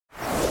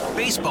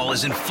Baseball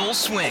is in full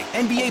swing.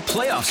 NBA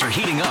playoffs are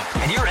heating up,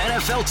 and your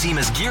NFL team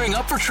is gearing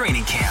up for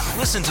training camp.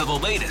 Listen to the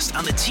latest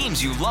on the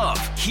teams you love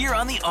here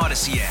on the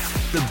Odyssey app.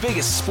 The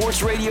biggest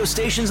sports radio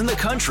stations in the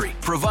country,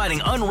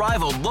 providing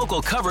unrivaled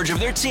local coverage of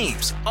their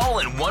teams, all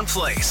in one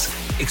place.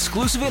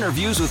 Exclusive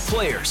interviews with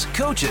players,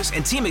 coaches,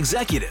 and team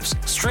executives,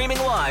 streaming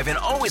live and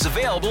always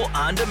available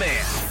on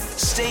demand.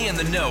 Stay in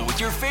the know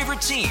with your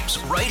favorite teams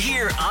right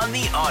here on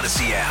the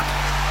Odyssey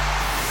app.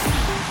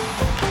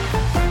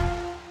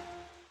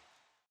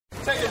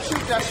 Take it,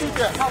 shoot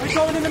that. How we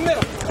going in the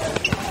middle?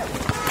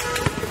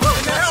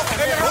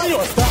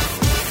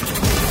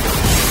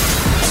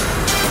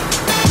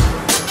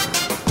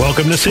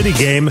 Welcome to City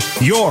Game,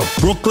 your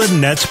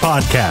Brooklyn Nets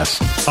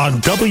podcast on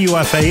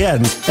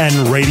WFAN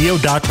and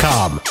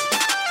radio.com.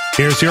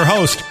 Here's your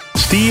host,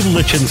 Steve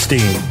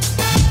Lichtenstein.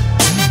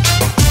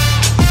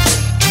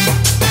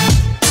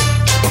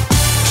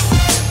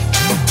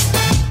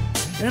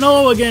 And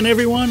hello again,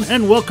 everyone,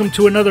 and welcome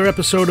to another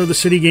episode of the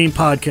City Game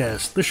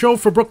Podcast, the show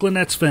for Brooklyn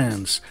Nets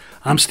fans.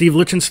 I'm Steve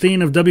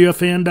Lichtenstein of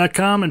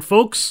WFAN.com, and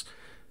folks,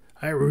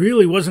 I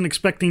really wasn't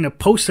expecting to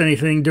post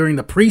anything during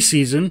the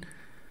preseason,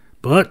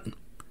 but,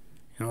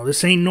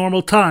 this ain't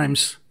normal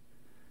times.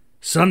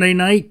 Sunday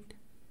night,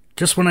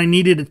 just when I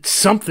needed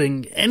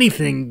something,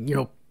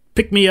 anything,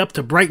 pick me up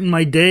to brighten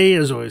my day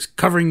as I was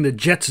covering the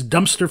Jets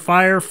dumpster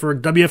fire for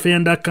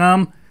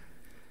WFAN.com,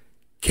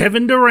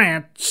 Kevin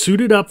Durant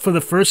suited up for the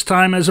first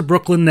time as a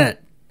Brooklyn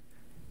Net.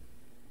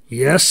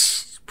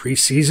 Yes,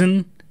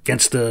 preseason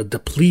against a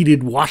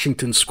depleted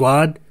Washington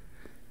squad,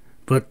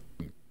 but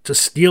to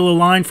steal a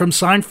line from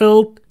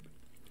Seinfeld,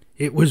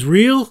 it was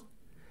real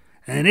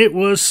and it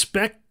was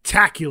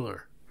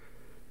spectacular.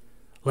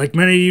 Like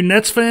many of you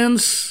Nets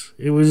fans,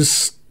 it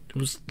was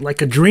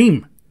like a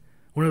dream.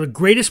 One of the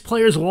greatest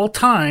players of all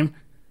time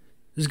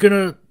is going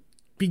to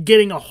be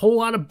getting a whole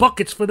lot of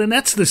buckets for the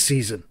Nets this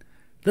season.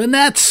 The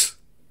Nets!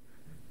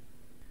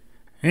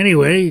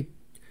 Anyway,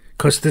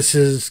 because this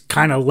is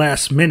kind of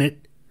last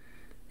minute,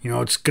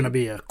 it's going to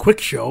be a quick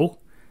show.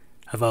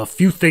 I have a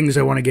few things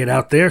I want to get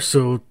out there,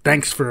 so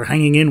thanks for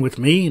hanging in with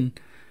me, and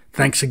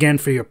thanks again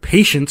for your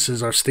patience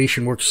as our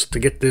station works to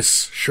get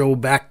this show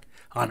back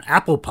on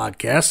Apple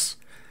Podcasts.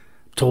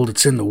 I'm told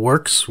it's in the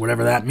works,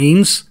 whatever that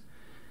means.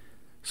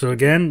 So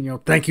again,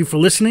 thank you for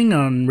listening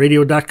on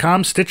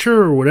radio.com,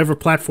 Stitcher, or whatever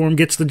platform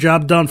gets the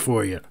job done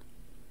for you.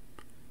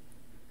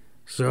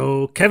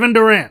 So, Kevin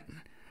Durant.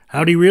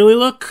 How'd he really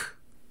look?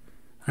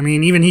 I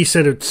mean, even he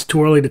said it's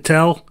too early to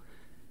tell.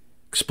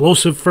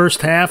 Explosive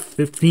first half,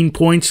 15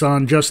 points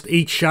on just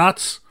 8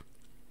 shots.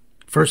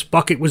 First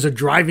bucket was a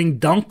driving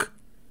dunk.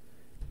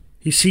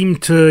 He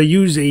seemed to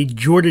use a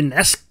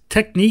Jordan-esque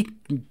technique,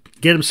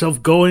 get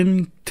himself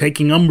going,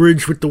 taking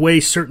umbrage with the way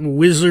certain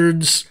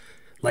wizards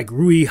like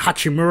Rui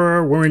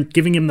Hachimura weren't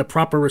giving him the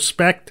proper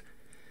respect.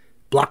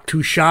 Blocked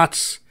 2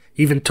 shots,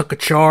 even took a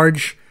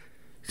charge.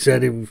 He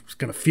said he was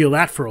going to feel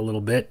that for a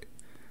little bit.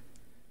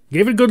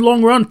 Gave it a good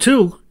long run,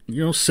 too.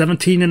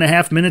 17 and a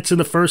half minutes in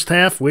the first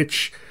half,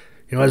 which,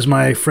 as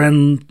my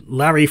friend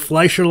Larry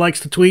Fleischer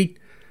likes to tweet,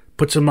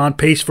 puts him on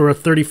pace for a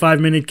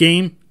 35-minute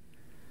game.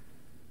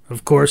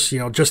 Of course,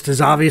 just as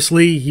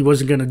obviously, he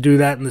wasn't going to do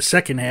that in the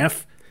second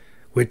half,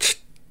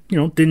 which,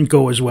 didn't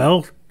go as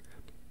well.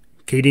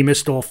 KD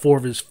missed all 4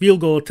 of his field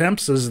goal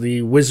attempts as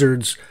the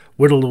Wizards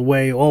whittled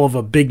away all of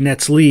a big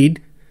Nets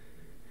lead.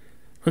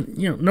 But,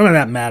 none of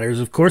that matters,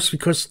 of course,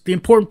 because the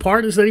important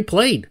part is that he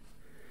played.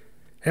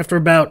 After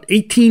about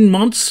 18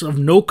 months of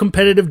no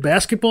competitive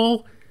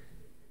basketball,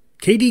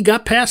 KD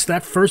got past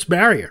that first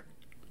barrier.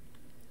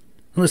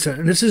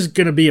 Listen, this is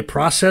going to be a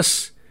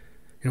process.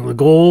 The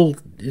goal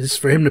is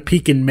for him to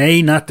peak in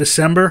May, not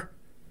December.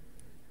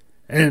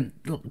 And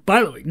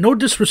by the way, no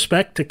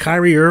disrespect to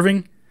Kyrie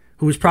Irving,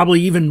 who was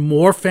probably even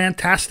more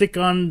fantastic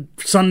on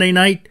Sunday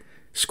night,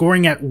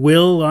 scoring at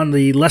will on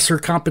the lesser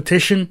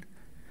competition.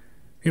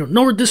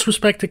 No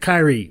disrespect to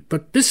Kyrie,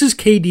 but this is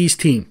KD's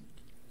team.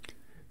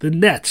 The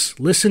Nets,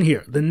 listen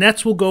here, the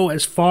Nets will go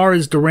as far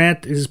as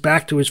Durant is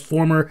back to his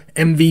former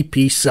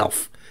MVP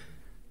self.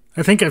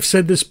 I think I've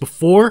said this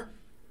before,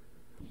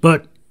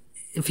 but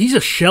if he's a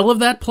shell of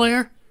that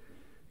player,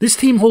 this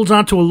team holds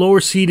on to a lower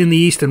seed in the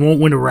East and won't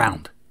win a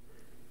round.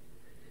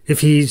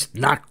 If he's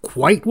not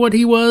quite what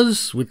he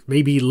was, with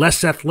maybe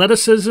less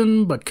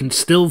athleticism, but can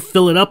still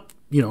fill it up,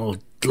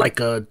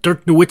 like a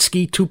Dirk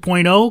Nowitzki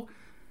 2.0,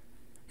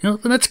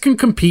 the Nets can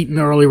compete in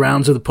the early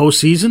rounds of the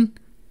postseason.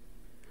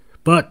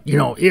 But,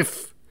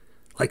 if,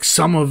 like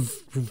some have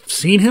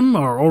seen him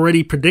or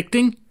already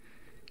predicting,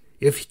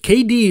 if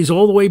KD is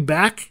all the way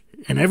back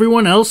and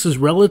everyone else is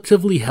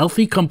relatively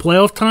healthy come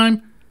playoff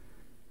time,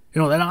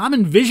 then I'm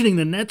envisioning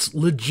the Nets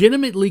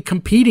legitimately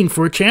competing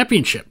for a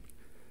championship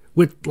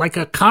with like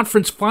a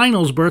conference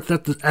finals berth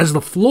as the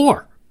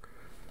floor.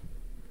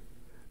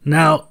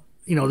 Now,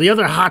 the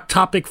other hot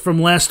topic from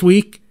last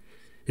week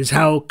is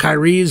how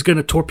Kyrie is going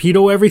to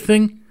torpedo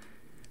everything,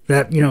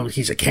 that,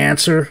 he's a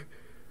cancer.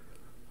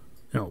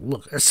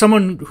 Look, as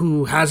someone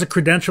who has a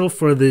credential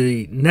for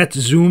the Nets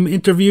Zoom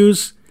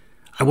interviews,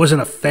 I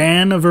wasn't a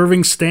fan of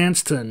Irving's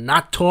stance to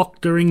not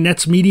talk during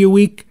Nets Media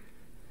Week.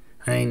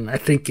 I mean, I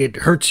think it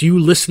hurts you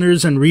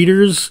listeners and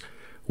readers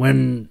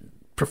when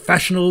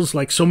professionals,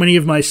 like so many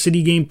of my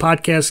City Game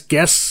podcast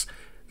guests,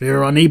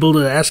 they're unable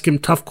to ask him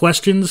tough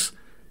questions.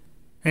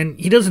 And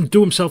he doesn't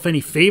do himself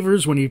any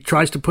favors when he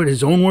tries to put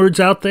his own words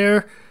out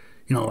there,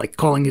 like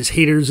calling his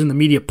haters in the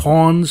media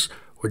pawns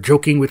or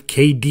joking with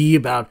KD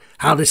about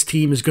how this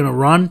team is going to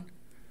run.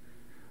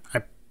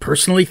 I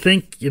personally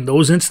think in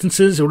those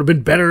instances it would have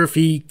been better if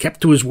he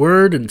kept to his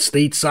word and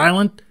stayed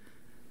silent.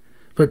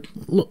 But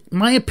look,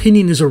 my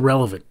opinion is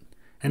irrelevant,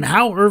 and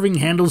how Irving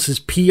handles his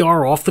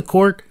PR off the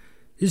court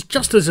is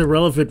just as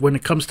irrelevant when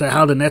it comes to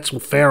how the Nets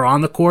will fare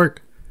on the court.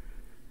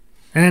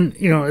 And,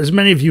 as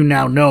many of you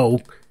now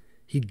know,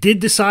 he did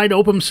decide to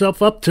open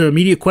himself up to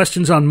media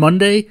questions on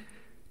Monday,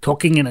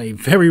 talking in a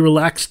very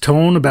relaxed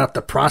tone about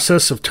the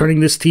process of turning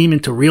this team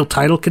into real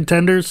title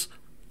contenders.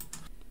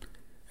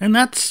 And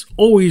that's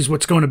always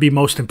what's going to be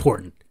most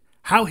important,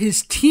 how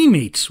his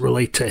teammates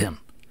relate to him.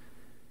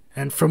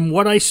 And from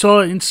what I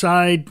saw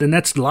inside the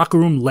Nets locker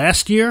room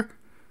last year,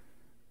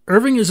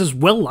 Irving is as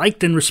well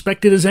liked and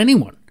respected as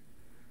anyone.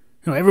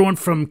 Everyone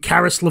from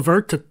Karis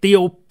LeVert to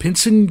Theo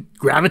Pinson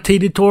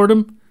gravitated toward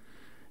him.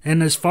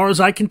 And as far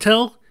as I can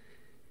tell,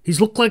 he's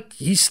looked like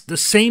he's the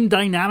same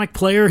dynamic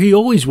player he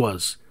always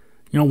was.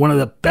 One of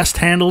the best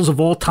handles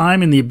of all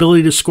time and the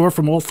ability to score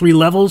from all three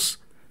levels.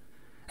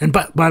 And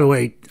by the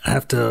way, I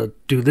have to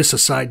do this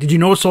aside. Did you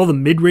notice all the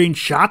mid-range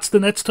shots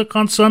the Nets took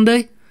on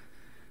Sunday?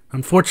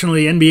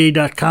 Unfortunately,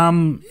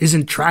 NBA.com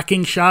isn't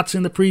tracking shots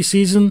in the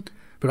preseason,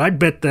 but I'd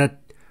bet that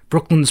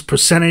Brooklyn's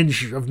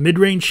percentage of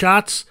mid-range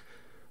shots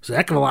was a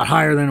heck of a lot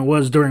higher than it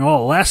was during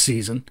all last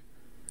season.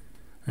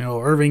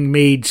 Irving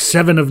made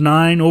 7 of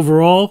 9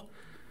 overall,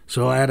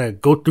 so I had to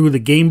go through the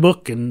game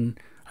book and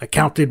I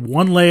counted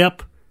 1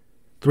 layup,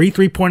 3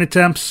 3-point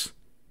attempts,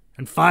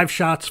 and 5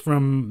 shots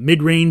from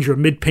mid-range or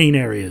mid-paint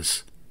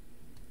areas.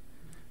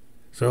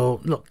 So,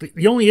 look,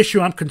 the only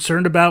issue I'm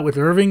concerned about with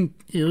Irving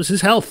is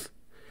his health.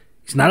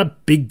 He's not a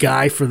big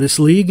guy for this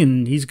league,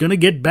 and he's going to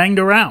get banged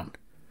around.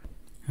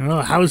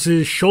 How's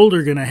his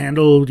shoulder going to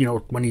handle,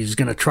 when he's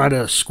going to try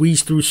to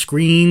squeeze through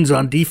screens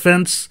on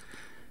defense?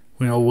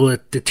 Will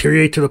it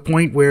deteriorate to the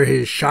point where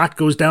his shot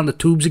goes down the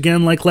tubes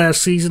again like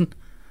last season?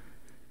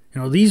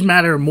 These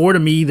matter more to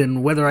me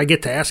than whether I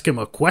get to ask him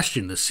a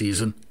question this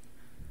season.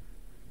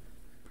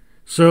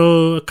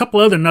 So, a couple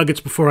other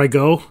nuggets before I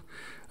go.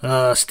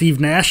 Steve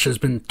Nash has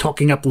been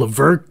talking up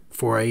LeVert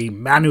for a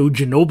Manu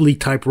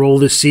Ginobili-type role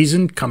this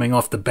season, coming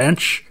off the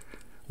bench,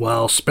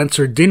 while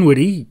Spencer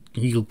Dinwiddie,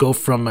 he'll go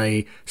from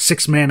a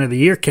 6th Man of the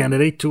Year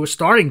candidate to a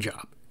starting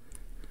job.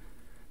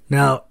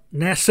 Now,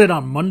 Nash said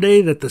on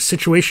Monday that the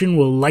situation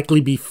will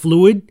likely be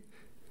fluid,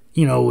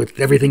 with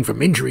everything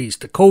from injuries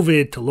to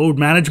COVID to load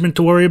management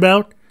to worry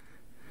about.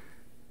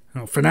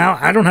 For now,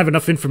 I don't have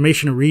enough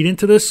information to read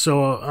into this,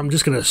 so I'm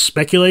just going to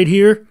speculate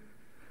here,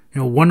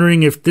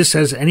 wondering if this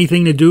has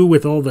anything to do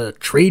with all the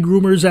trade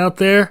rumors out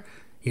there.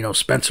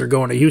 Spencer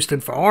going to Houston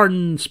for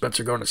Harden,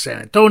 Spencer going to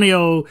San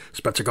Antonio,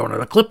 Spencer going to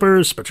the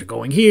Clippers, Spencer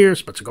going here,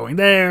 Spencer going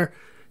there,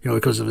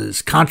 because of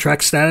his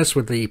contract status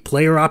with the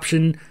player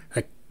option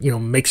that,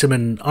 makes him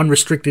an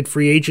unrestricted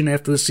free agent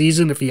after the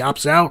season if he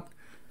opts out.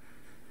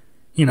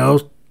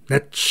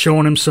 That's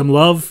showing him some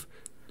love.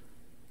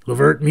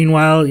 LeVert,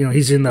 meanwhile,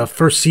 he's in the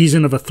first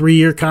season of a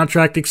 3-year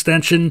contract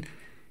extension.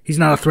 He's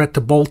not a threat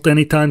to bolt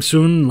anytime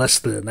soon unless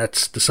the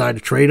Nets decide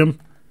to trade him.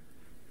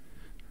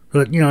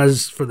 But,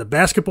 as for the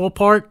basketball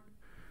part,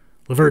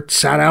 LeVert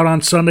sat out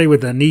on Sunday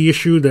with a knee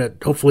issue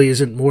that hopefully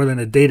isn't more than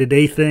a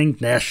day-to-day thing.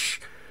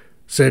 Nash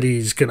said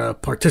he's going to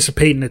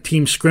participate in a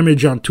team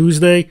scrimmage on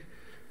Tuesday.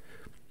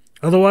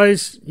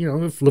 Otherwise,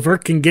 if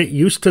LeVert can get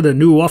used to the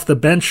new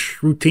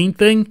off-the-bench routine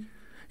thing,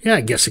 yeah,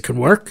 I guess it could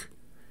work.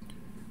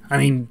 I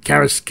mean,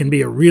 Karis can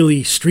be a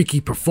really streaky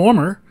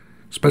performer,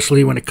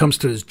 especially when it comes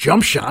to his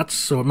jump shots,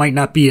 so it might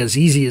not be as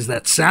easy as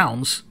that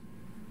sounds.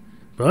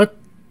 But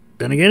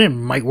then again, it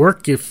might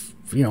work if,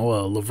 a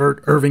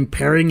LeVert-Irving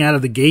pairing out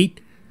of the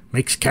gate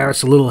makes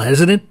Karis a little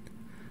hesitant.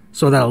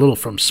 Saw that a little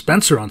from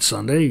Spencer on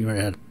Sunday. He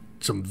had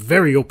some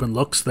very open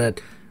looks that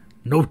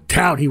no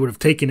doubt he would have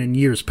taken in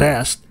years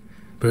past.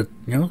 But,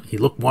 he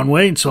looked one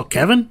way and saw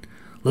Kevin,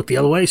 looked the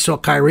other way, saw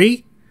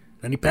Kyrie,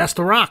 then he passed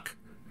the rock.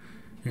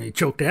 And he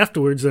joked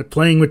afterwards that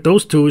playing with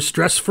those two is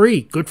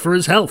stress-free, good for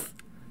his health.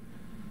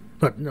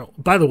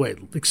 But, by the way,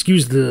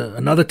 excuse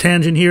another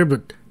tangent here,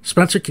 but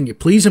Spencer, can you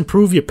please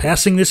improve your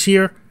passing this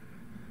year?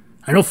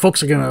 I know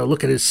folks are going to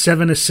look at his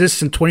 7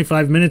 assists in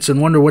 25 minutes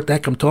and wonder what the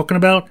heck I'm talking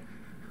about.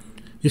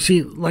 You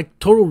see, like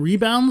total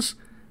rebounds,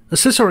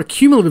 assists are a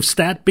cumulative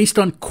stat based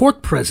on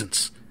court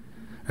presence.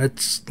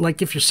 It's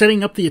like if you're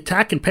setting up the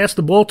attack and pass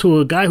the ball to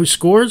a guy who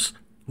scores,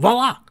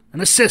 voila,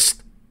 an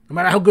assist, no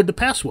matter how good the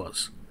pass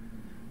was.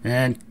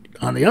 And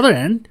on the other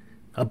end,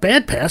 a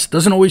bad pass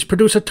doesn't always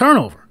produce a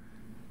turnover.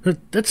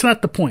 But that's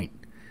not the point.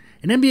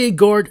 An NBA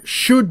guard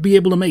should be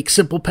able to make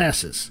simple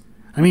passes.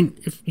 I mean,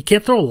 if you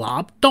can't throw a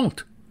lob,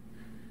 don't.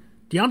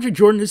 DeAndre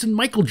Jordan isn't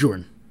Michael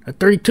Jordan. At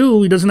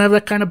 32, he doesn't have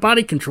that kind of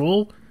body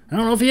control, I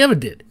don't know if he ever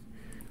did.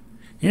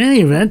 In any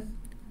event,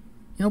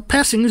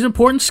 passing is an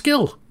important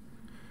skill.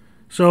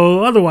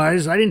 So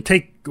otherwise, I didn't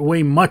take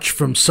away much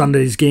from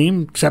Sunday's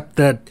game, except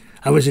that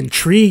I was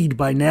intrigued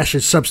by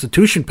Nash's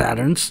substitution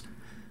patterns.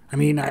 I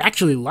mean, I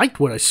actually liked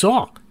what I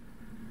saw.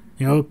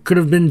 It could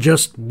have been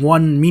just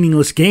one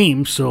meaningless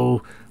game,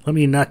 so let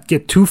me not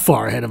get too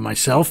far ahead of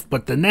myself.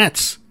 But the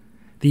Nets,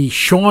 the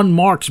Sean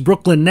Marks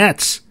Brooklyn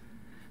Nets,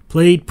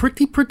 played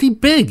pretty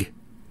big.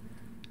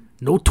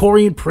 No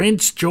Taurean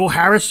Prince, Joe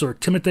Harris, or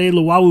Timothé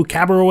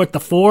Luwawu-Cabarrot at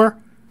the 4.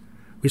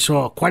 We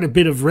saw quite a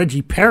bit of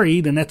Reggie Perry,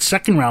 the Nets'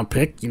 second-round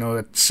pick,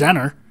 at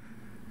center.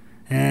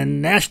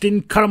 And Nash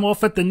didn't cut him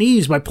off at the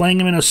knees by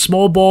playing him in a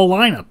small ball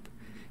lineup.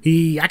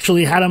 He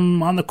actually had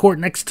him on the court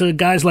next to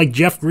guys like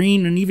Jeff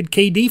Green and even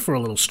KD for a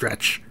little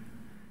stretch.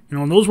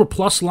 And those were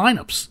plus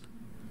lineups.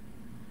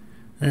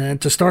 And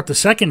to start the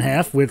second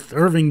half with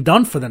Irving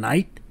done for the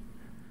night,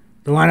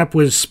 the lineup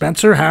was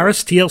Spencer,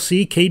 Harris,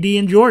 TLC, KD,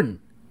 and Jordan.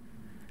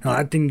 Now,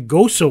 that didn't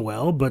go so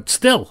well, but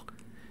still,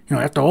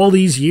 after all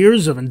these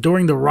years of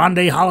enduring the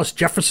Rondé Hollis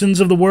Jeffersons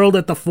of the world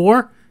at the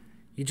 4,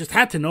 you just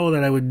had to know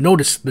that I would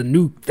notice the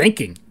new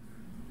thinking.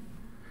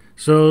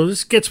 So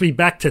this gets me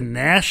back to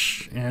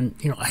Nash, and,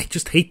 I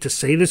just hate to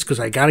say this because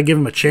I got to give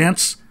him a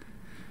chance,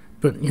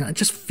 but, I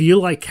just feel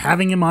like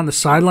having him on the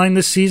sideline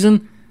this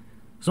season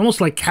is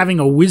almost like having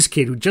a whiz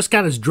kid who just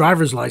got his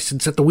driver's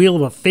license at the wheel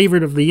of a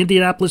favorite of the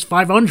Indianapolis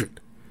 500.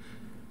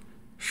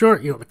 Sure,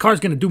 the car's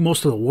going to do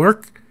most of the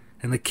work,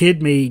 and the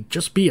kid may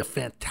just be a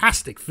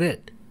fantastic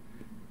fit.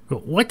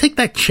 But why take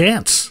that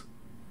chance?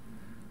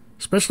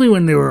 Especially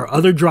when there were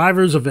other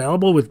drivers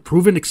available with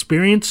proven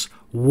experience,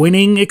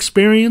 winning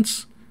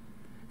experience.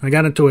 I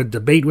got into a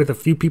debate with a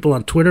few people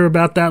on Twitter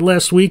about that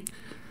last week.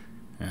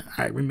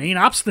 I remain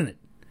obstinate.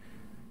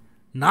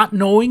 Not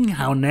knowing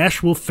how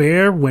Nash will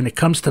fare when it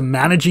comes to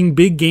managing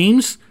big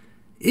games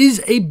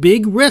is a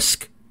big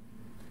risk.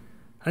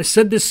 I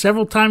said this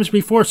several times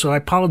before, so I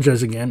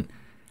apologize again.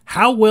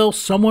 How well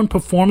someone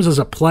performs as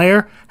a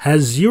player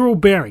has zero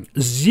bearing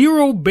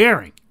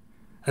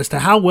as to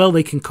how well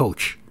they can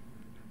coach.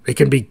 They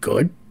can be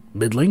good,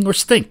 middling, or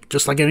stink,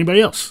 just like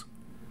anybody else.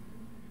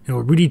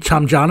 Rudy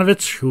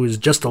Tomjanovich, who was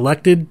just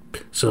elected,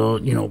 so,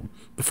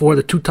 before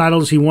the 2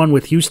 titles he won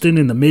with Houston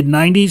in the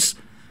mid-90s,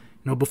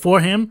 before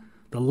him,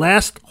 the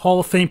last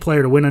Hall of Fame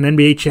player to win an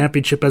NBA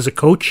championship as a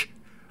coach,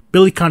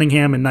 Billy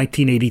Cunningham in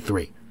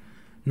 1983.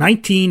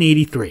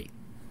 1983.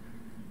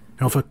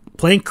 If a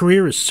playing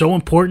career is so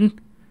important,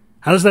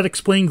 how does that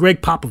explain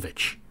Greg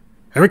Popovich,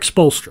 Eric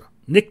Spoelstra,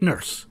 Nick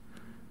Nurse,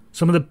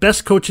 some of the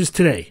best coaches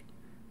today,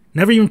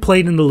 never even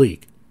played in the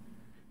league?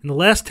 In the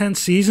last 10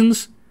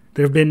 seasons,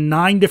 there have been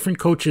 9 different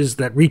coaches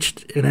that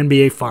reached an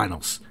NBA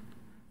Finals.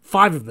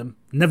 5 of them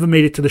never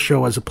made it to the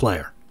show as a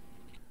player.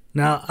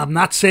 Now, I'm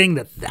not saying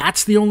that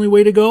that's the only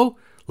way to go,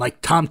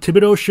 like Tom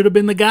Thibodeau should have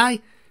been the guy.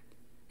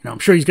 I'm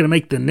sure he's going to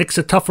make the Knicks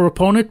a tougher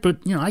opponent, but,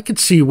 I could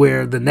see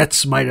where the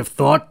Nets might have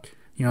thought,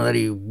 that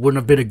he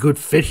wouldn't have been a good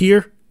fit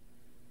here.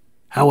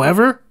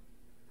 However,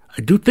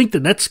 I do think the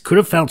Nets could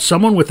have found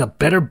someone with a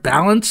better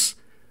balance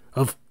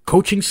of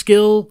coaching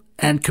skill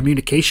and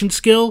communication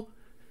skill.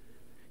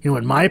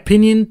 In my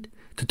opinion,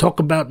 to talk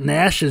about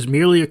Nash as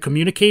merely a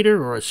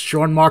communicator, or as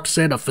Sean Marks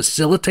said, a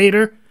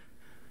facilitator,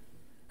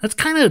 that's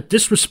kind of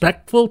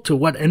disrespectful to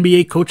what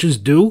NBA coaches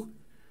do.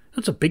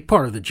 That's a big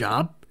part of the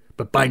job,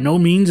 but by no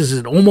means is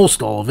it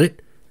almost all of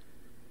it.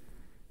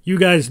 You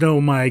guys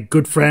know my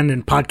good friend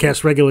and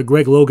podcast regular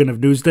Greg Logan of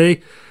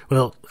Newsday.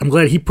 Well, I'm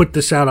glad he put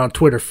this out on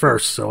Twitter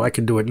first, so I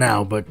can do it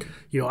now. But,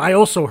 I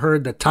also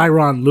heard that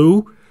Tyronn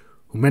Lue,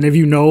 who many of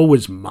you know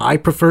was my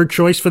preferred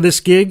choice for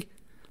this gig,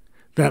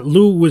 that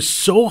Lue was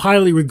so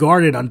highly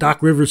regarded on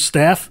Doc Rivers'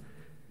 staff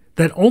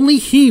that only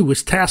he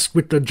was tasked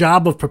with the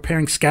job of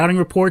preparing scouting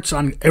reports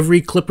on every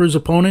Clippers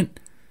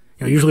opponent.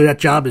 Usually that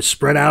job is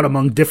spread out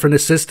among different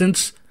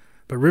assistants,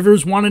 but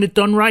Rivers wanted it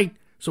done right,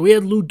 so he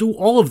had Lue do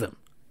all of them.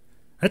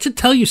 That should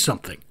tell you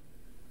something.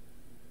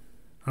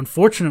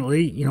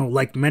 Unfortunately,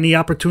 like many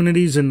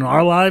opportunities in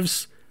our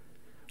lives,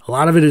 a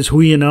lot of it is who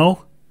you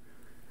know.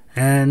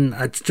 And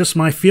it's just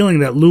my feeling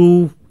that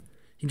Lue,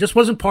 he just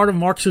wasn't part of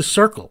Marks'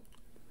 circle.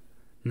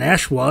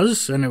 Nash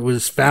was, and it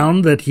was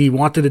found that he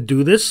wanted to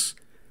do this.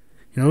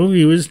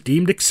 He was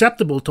deemed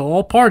acceptable to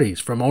all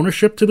parties, from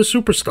ownership to the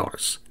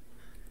superstars.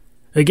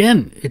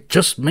 Again, it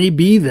just may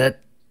be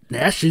that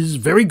Nash is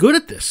very good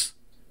at this.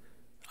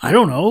 I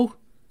don't know.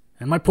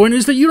 And my point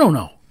is that you don't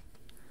know.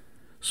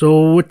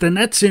 So with the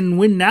Nets in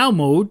win-now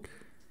mode,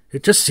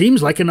 it just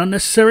seems like an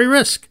unnecessary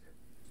risk.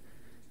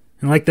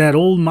 And like that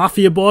old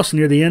mafia boss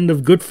near the end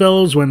of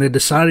Goodfellas when they're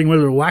deciding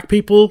whether to whack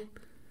people,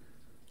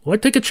 why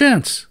take a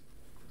chance?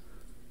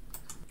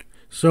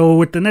 So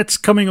with the Nets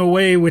coming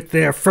away with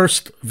their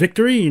first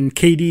victory in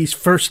KD's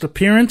first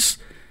appearance,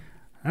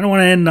 I don't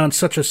want to end on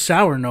such a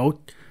sour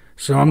note,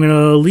 so I'm going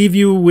to leave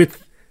you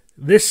with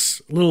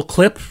this little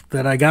clip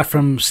that I got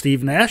from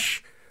Steve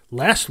Nash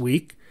last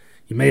week.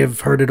 You may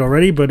have heard it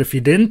already, but if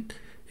you didn't,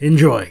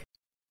 enjoy.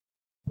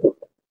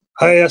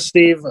 Hi,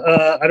 Steve.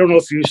 I don't know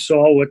if you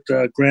saw what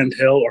Grant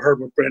Hill or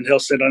heard what Grant Hill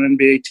said on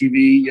NBA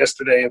TV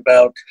yesterday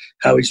about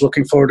how he's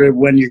looking forward to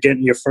when you're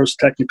getting your first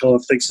technical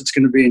and thinks it's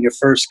going to be in your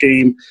first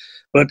game.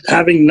 But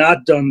having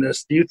not done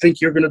this, do you think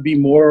you're going to be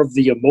more of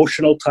the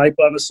emotional type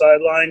on the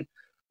sideline,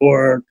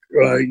 or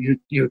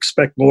you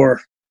expect more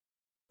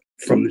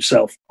from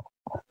yourself?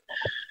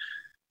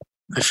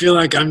 I feel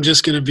like I'm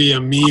just going to be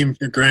a meme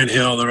for Grant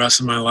Hill the rest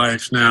of my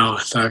life now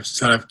that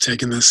I've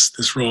taken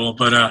this role.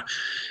 But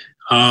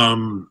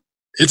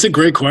it's a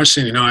great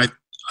question. You know,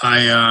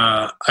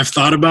 I've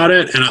thought about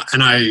it,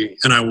 and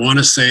I want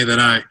to say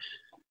that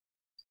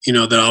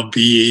that I'll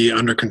be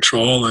under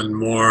control and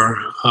more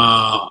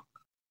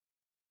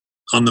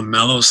on the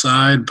mellow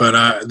side,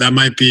 but that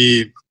might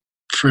be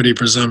pretty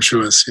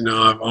presumptuous. You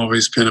know, I've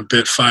always been a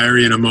bit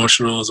fiery and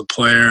emotional as a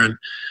player,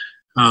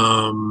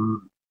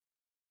 and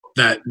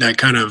that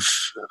kind of,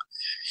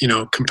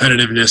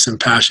 competitiveness and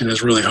passion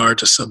is really hard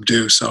to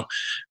subdue. So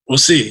we'll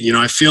see. You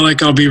know, I feel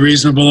like I'll be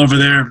reasonable over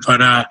there,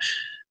 but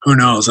who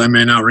knows? I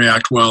may not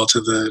react well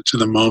to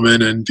the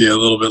moment and be a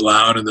little bit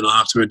loud, and then I'll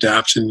have to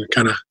adapt and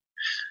kind of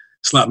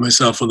slap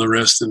myself on the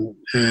wrist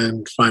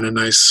and find a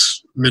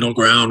nice middle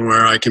ground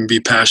where I can be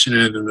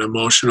passionate and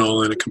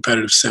emotional in a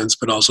competitive sense,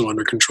 but also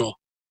under control.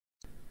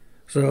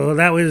 So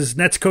that was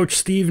Nets coach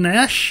Steve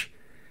Nash,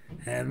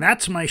 and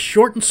that's my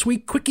short and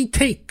sweet quickie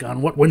take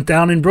on what went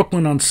down in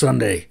Brooklyn on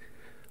Sunday.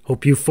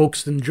 Hope you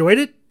folks enjoyed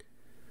it.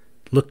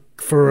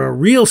 Look for a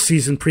real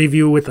season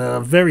preview with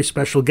a very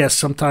special guest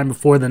sometime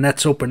before the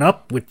Nets open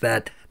up with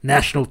that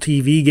national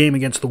TV game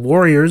against the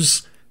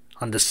Warriors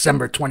on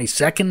December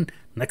 22nd,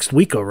 next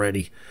week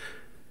already.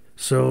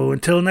 So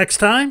until next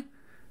time,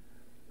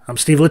 I'm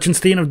Steve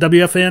Lichtenstein of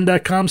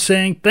WFAN.com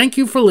saying thank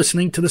you for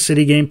listening to the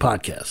City Game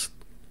Podcast.